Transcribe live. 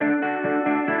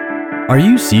Are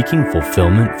you seeking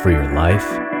fulfillment for your life?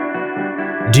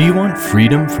 Do you want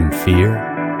freedom from fear?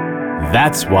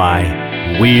 That's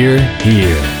why we're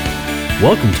here.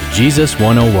 Welcome to Jesus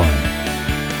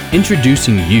 101,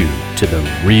 introducing you to the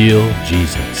real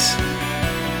Jesus.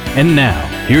 And now,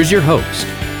 here's your host,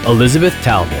 Elizabeth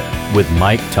Talbot with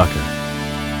Mike Tucker.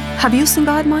 Have you seen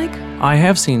God, Mike? I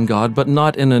have seen God, but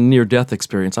not in a near-death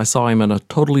experience. I saw Him in a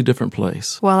totally different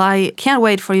place. Well, I can't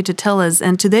wait for you to tell us.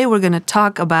 And today we're going to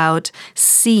talk about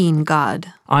seeing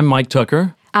God. I'm Mike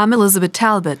Tucker. I'm Elizabeth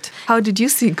Talbot. How did you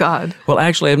see God? Well,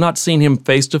 actually, I've not seen Him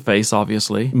face-to-face,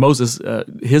 obviously. Moses,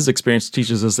 his experience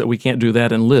teaches us that we can't do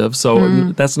that and live,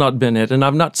 so that's not been it. And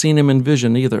I've not seen Him in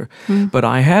vision either. But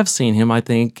I have seen Him, I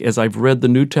think, as I've read the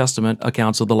New Testament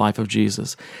accounts of the life of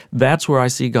Jesus. That's where I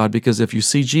see God, because if you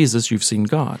see Jesus, you've seen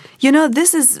God. You know,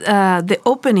 this is the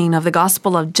opening of the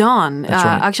Gospel of John. That's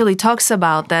right. Actually talks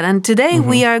about that. And today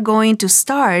we are going to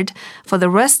start, for the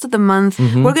rest of the month,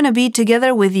 we're going to be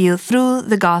together with you through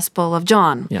the Gospel of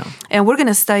John. Yeah. And we're going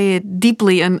to study it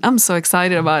deeply, and I'm so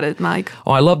excited about it, Mike.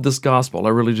 Oh, I love this gospel.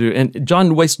 I really do. And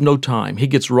John wastes no time. He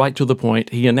gets right to the point.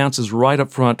 He announces right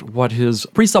up front what his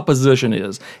presupposition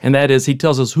is, and that is he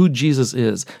tells us who Jesus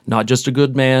is, not just a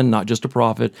good man, not just a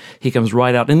prophet. He comes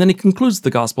right out, and then he concludes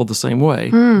the gospel the same way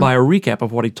by a recap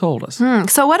of what he told us.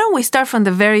 So why don't we start from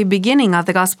the very beginning of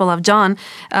the Gospel of John?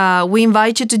 We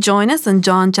invite you to join us in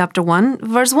John chapter 1,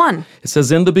 verse 1. It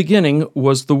says, "In the beginning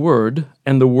was the Word,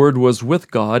 and the Word was with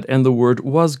God, and the Word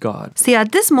was God." See,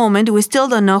 at this moment, we still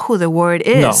don't know who the Word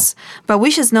is. But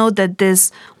we should know that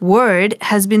this Word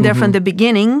has been there from the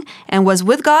beginning and was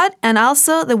with God, and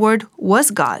also the Word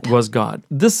was God. Was God.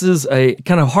 This is a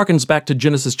kind of harkens back to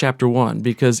Genesis chapter 1,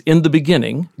 because in the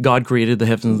beginning, God created the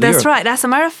heavens and the earth. That's right. As a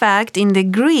matter of fact, in the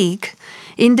Greek,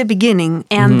 in the beginning,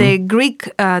 and the Greek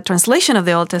translation of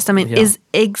the Old Testament is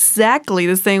exactly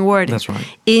the same word. That's right.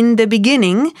 In the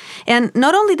beginning. And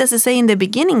not only does it say in the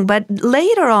beginning, but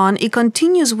later on, it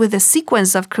continues with a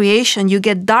sequence of creation. You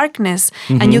get darkness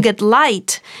and you get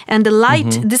light, and the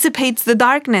light dissipates the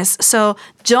darkness. So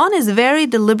John is very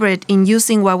deliberate in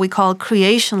using what we call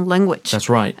creation language. That's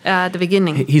right. At the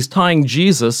beginning. He's tying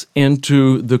Jesus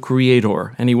into the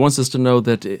Creator, and he wants us to know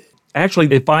that,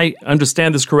 actually, if I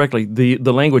understand this correctly,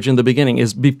 the language in the beginning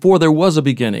is before there was a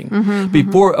beginning.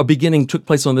 Before a beginning took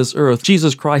place on this earth,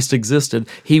 Jesus Christ existed.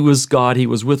 He was God, He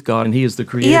was with God, and He is the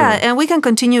Creator. Yeah, and we can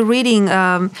continue reading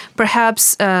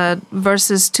perhaps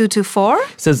verses 2 to 4.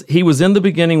 It says, "He was in the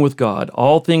beginning with God.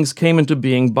 All things came into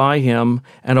being by Him,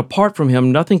 and apart from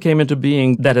Him, nothing came into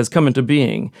being that has come into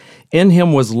being. In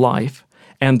Him was life,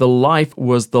 and the life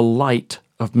was the light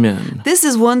of men." This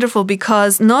is wonderful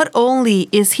because not only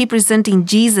is he presenting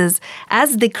Jesus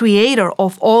as the creator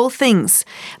of all things,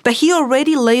 but he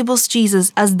already labels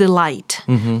Jesus as the light.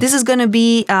 This is going to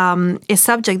be a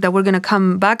subject that we're going to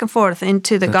come back and forth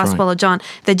into the Gospel of John,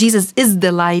 that Jesus is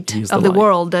the light of the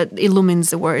world that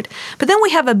illumines the Word. But then we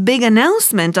have a big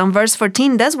announcement on verse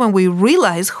 14. That's when we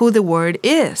realize who the Word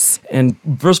is. And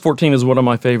verse 14 is one of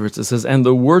my favorites. It says, "And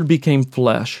the Word became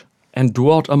flesh and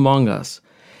dwelt among us.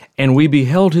 And we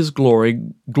beheld His glory,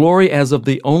 glory as of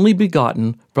the only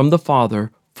begotten from the Father,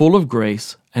 full of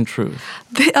grace and truth."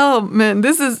 Oh man,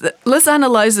 let's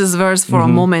analyze this verse for a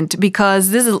moment, because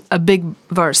this is a big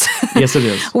verse. Yes, it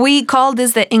is. We call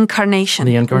this the incarnation.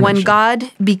 The incarnation. When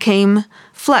God became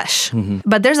flesh.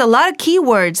 But there's a lot of key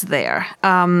words there.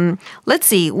 Let's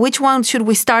see, which one should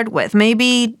we start with?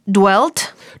 Maybe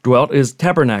dwelt? Dwelt is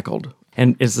tabernacled.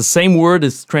 And it's the same word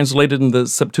is translated in the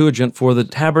Septuagint for the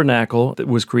tabernacle that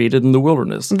was created in the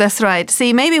wilderness. That's right.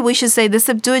 See, maybe we should say the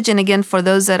Septuagint, again, for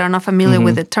those that are not familiar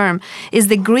with the term, is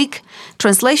the Greek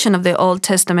translation of the Old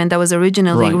Testament that was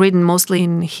originally written mostly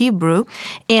in Hebrew.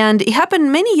 And it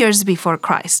happened many years before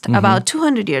Christ, about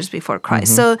 200 years before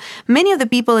Christ. So many of the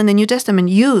people in the New Testament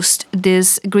used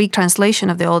this Greek translation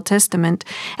of the Old Testament.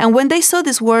 And when they saw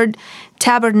this word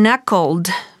tabernacled,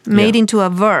 made into a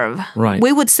verb. Right.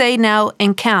 We would say now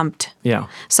encamped. Yeah.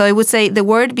 So it would say the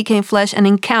Word became flesh and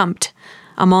encamped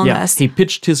among us. He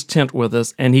pitched His tent with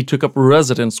us, and He took up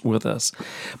residence with us.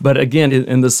 But again,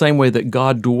 in the same way that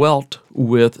God dwelt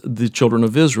with the children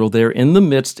of Israel there in the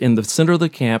midst, in the center of the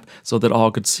camp, so that all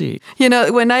could see. You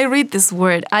know, when I read this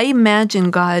word, I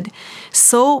imagine God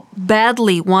so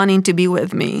badly wanting to be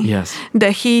with me. Yes.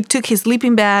 That He took His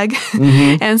sleeping bag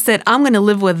and said, I'm going to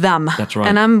live with them. That's right.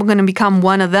 And I'm going to become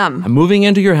one of them. I'm moving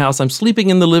into your house. I'm sleeping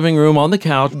in the living room on the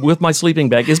couch with my sleeping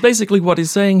bag, is basically what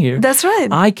He's saying here. That's right.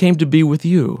 I came to be with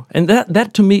you. And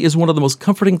that to me is one of the most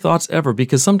comforting thoughts ever,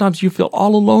 because sometimes you feel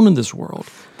all alone in this world.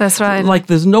 That's right. Like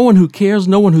there's no one who cares,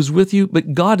 no one who's with you,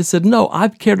 but God has said, no,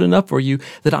 I've cared enough for you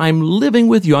that I'm living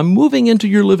with you. I'm moving into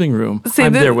your living room.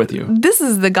 I'm there with you. This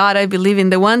is the God I believe in,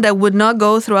 the one that would not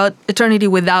go throughout eternity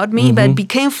without me, but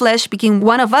became flesh, became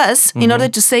one of us in order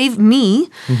to save me.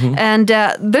 And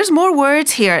there's more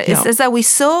words here. It says that we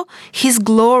saw his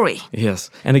glory.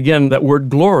 Yes. And again, that word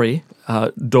glory,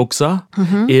 doxa,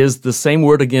 is the same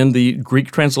word, again, the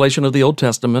Greek translation of the Old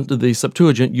Testament, the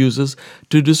Septuagint uses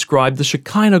to describe the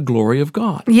Shekinah glory of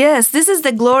God. Yes, this is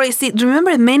the glory. See,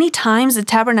 remember many times the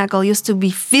tabernacle used to be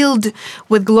filled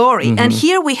with glory. And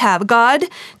here we have God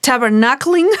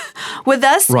tabernacling with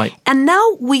us. Right. And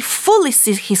now we fully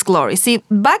see his glory. See,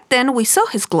 back then we saw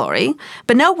his glory,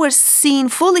 but now we're seeing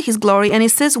fully his glory. And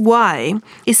it says why?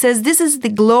 It says this is the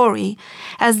glory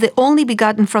as the only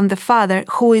begotten from the Father,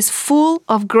 who is full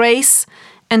of grace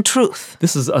and truth.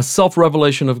 This is a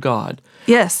self-revelation of God.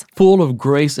 Yes. Full of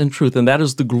grace and truth, and that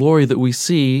is the glory that we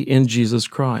see in Jesus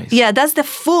Christ. Yeah, that's the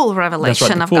full revelation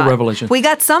That's right, the of full God. Revelation. We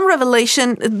got some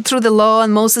revelation through the law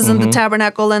and Moses and the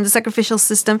tabernacle and the sacrificial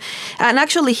system. And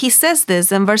actually, he says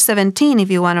this in verse 17,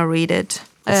 if you want to read it.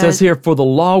 It says here, for the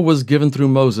law was given through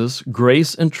Moses,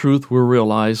 grace and truth were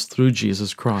realized through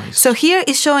Jesus Christ. So here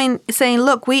is saying,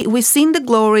 look, we've seen the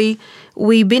glory,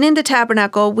 we've been in the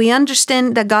tabernacle, we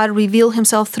understand that God revealed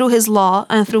himself through his law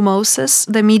and through Moses,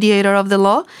 the mediator of the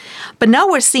law, but now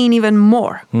we're seeing even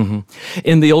more.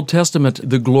 In the Old Testament,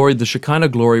 the glory, the Shekinah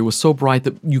glory, was so bright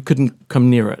that you couldn't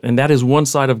come near it. And that is one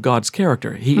side of God's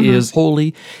character. He is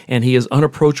holy and he is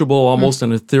unapproachable, almost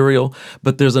and ethereal.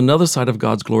 But there's another side of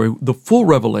God's glory. The full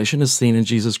revelation is seen in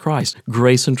Jesus Christ,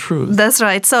 grace and truth. That's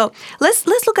right. So let's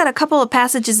look at a couple of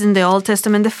passages in the Old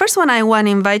Testament. The first one I want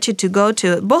to invite you to go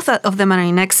to, both of them are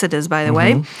in Exodus, by the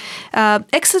way.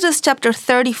 Exodus chapter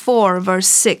 34, verse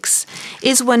 6,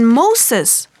 is when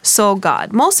Moses saw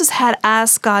God. Moses had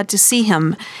asked God to see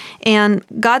him, and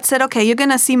God said, okay, you're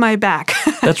going to see my back.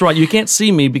 That's right. You can't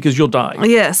see me because you'll die.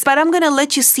 Yes, but I'm going to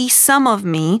let you see some of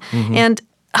me. And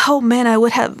oh man, I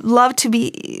would have loved to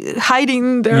be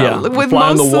hiding there with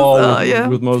fly Moses. on the wall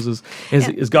with Moses.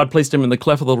 As God placed him in the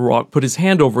cleft of the rock, put his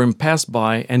hand over him, passed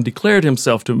by, and declared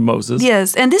himself to Moses.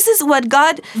 Yes, and this is what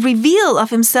God revealed of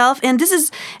himself, and this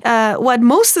is what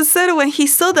Moses said when he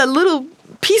saw that little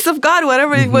piece of God,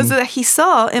 whatever it was that he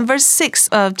saw, in verse 6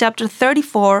 of chapter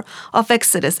 34 of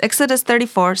Exodus. Exodus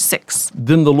 34, 6.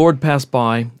 Then the Lord passed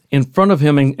by in front of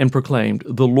him and proclaimed,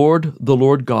 the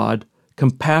Lord God,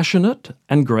 compassionate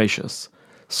and gracious,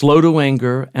 slow to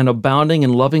anger, and abounding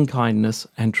in loving kindness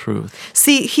and truth.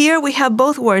 See, here we have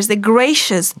both words, the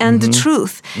gracious and the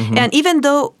truth. And even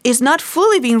though it's not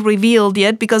fully being revealed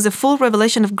yet, because the full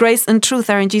revelation of grace and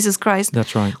truth are in Jesus Christ.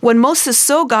 That's right. When Moses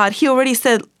saw God, he already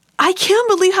said, I can't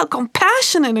believe how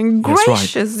compassionate and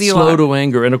gracious you are. Slow to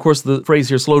anger. And of course, the phrase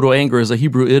here, slow to anger, is a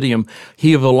Hebrew idiom,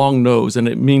 he of a long nose. And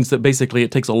it means that basically it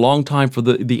takes a long time for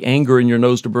the anger in your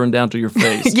nose to burn down to your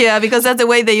face. Yeah, because that's the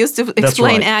way they used to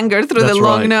explain anger, through the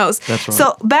long nose. That's right.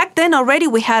 So back then already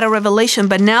we had a revelation,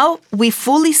 but now we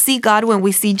fully see God when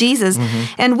we see Jesus.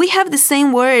 And we have the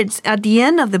same words at the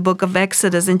end of the book of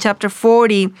Exodus in chapter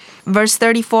 40, verse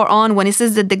 34 on, when it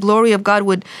says that the glory of God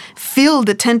would fill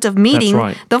the tent of meeting.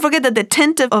 That's right. Don't forget that the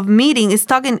tent of meeting is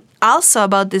talking also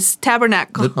about this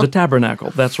tabernacle. The tabernacle,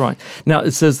 that's right. Now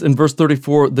it says in verse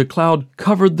 34, the cloud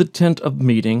covered the tent of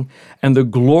meeting, and the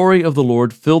glory of the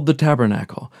Lord filled the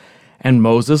tabernacle. And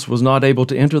Moses was not able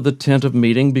to enter the tent of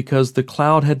meeting because the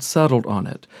cloud had settled on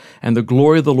it, and the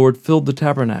glory of the Lord filled the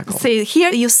tabernacle. See,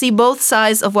 here you see both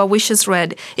sides of what we just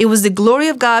read. It was the glory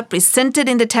of God presented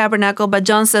in the tabernacle, but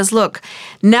John says, look,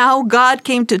 now God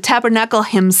came to tabernacle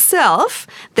himself.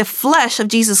 The flesh of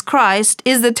Jesus Christ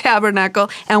is the tabernacle,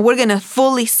 and we're going to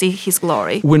fully see his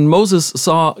glory. When Moses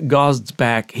saw God's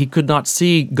back, he could not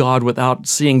see God without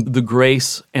seeing the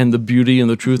grace and the beauty and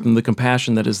the truth and the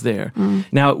compassion that is there.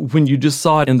 Now, when you just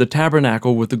saw it in the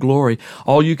tabernacle with the glory,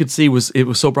 all you could see was it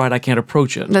was so bright I can't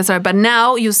approach it. That's right. But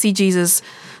now you see Jesus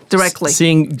directly.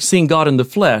 Seeing God in the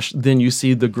flesh, then you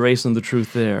see the grace and the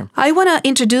truth there. I want to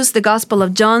introduce the Gospel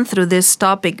of John through this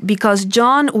topic because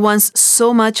John wants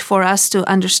so much for us to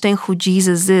understand who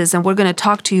Jesus is, and we're going to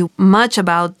talk to you much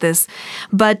about this.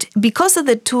 But because of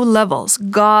the two levels,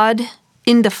 God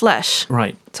in the flesh,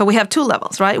 right, So we have two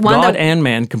levels, right? God and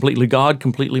man, completely God,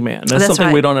 completely man. That's something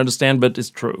right. we don't understand, but it's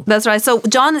true. That's right. So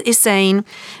John is saying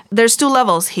there's two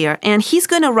levels here, and he's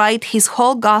going to write his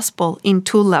whole gospel in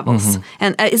two levels.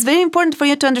 And it's very important for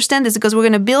you to understand this because we're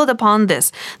going to build upon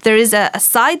this. There is a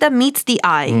side that meets the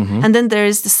eye, and then there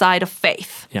is the side of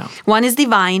faith. Yeah. One is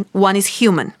divine, one is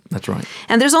human. That's right.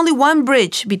 And there's only one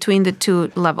bridge between the two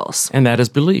levels. And that is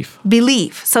belief.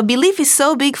 Belief. So belief is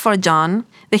so big for John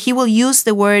that he will use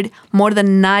the word more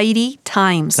than 90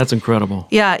 times. That's incredible.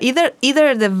 Yeah,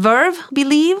 either the verb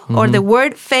believe or the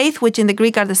word faith, which in the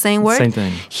Greek are the same word. Same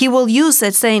thing. He will use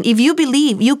it saying, if you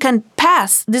believe, you can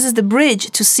pass. This is the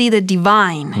bridge to see the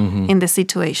divine in the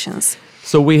situations.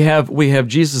 So we have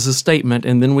Jesus' statement,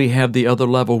 and then we have the other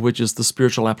level, which is the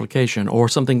spiritual application, or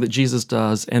something that Jesus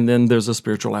does, and then there's a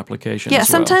spiritual application. Yeah, as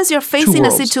well. sometimes you're facing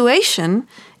a situation,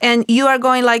 and you are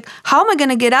going like, how am I going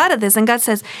to get out of this? And God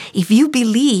says, if you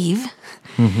believe,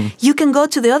 you can go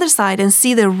to the other side and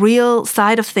see the real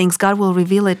side of things. God will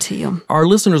reveal it to you. Our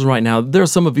listeners right now, there are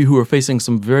some of you who are facing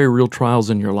some very real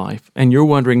trials in your life, and you're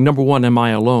wondering, number one, am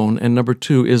I alone? And number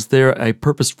two, is there a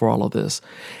purpose for all of this?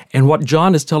 And what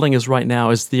John is telling us right now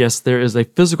is, yes, there is a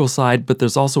physical side, but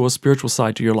there's also a spiritual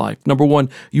side to your life. Number one,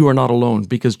 you are not alone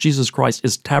because Jesus Christ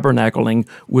is tabernacling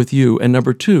with you. And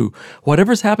number two,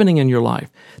 whatever's happening in your life,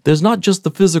 there's not just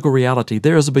the physical reality,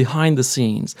 there is a behind the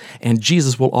scenes, and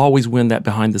Jesus will always win that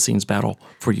behind the scenes battle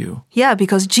for you. Yeah,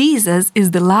 because Jesus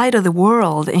is the light of the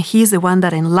world, and He's the one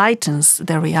that enlightens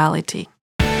the reality.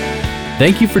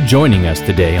 Thank you for joining us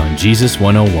today on Jesus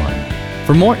 101.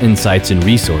 For more insights and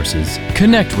resources,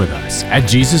 connect with us at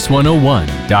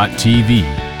Jesus101.tv.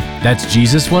 That's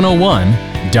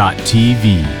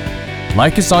Jesus101.tv.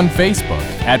 Like us on Facebook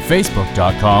at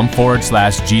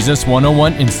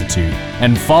facebook.com/Jesus101 Institute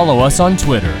and follow us on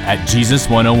Twitter at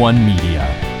Jesus101 Media.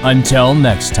 Until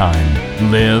next time,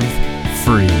 live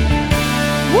free.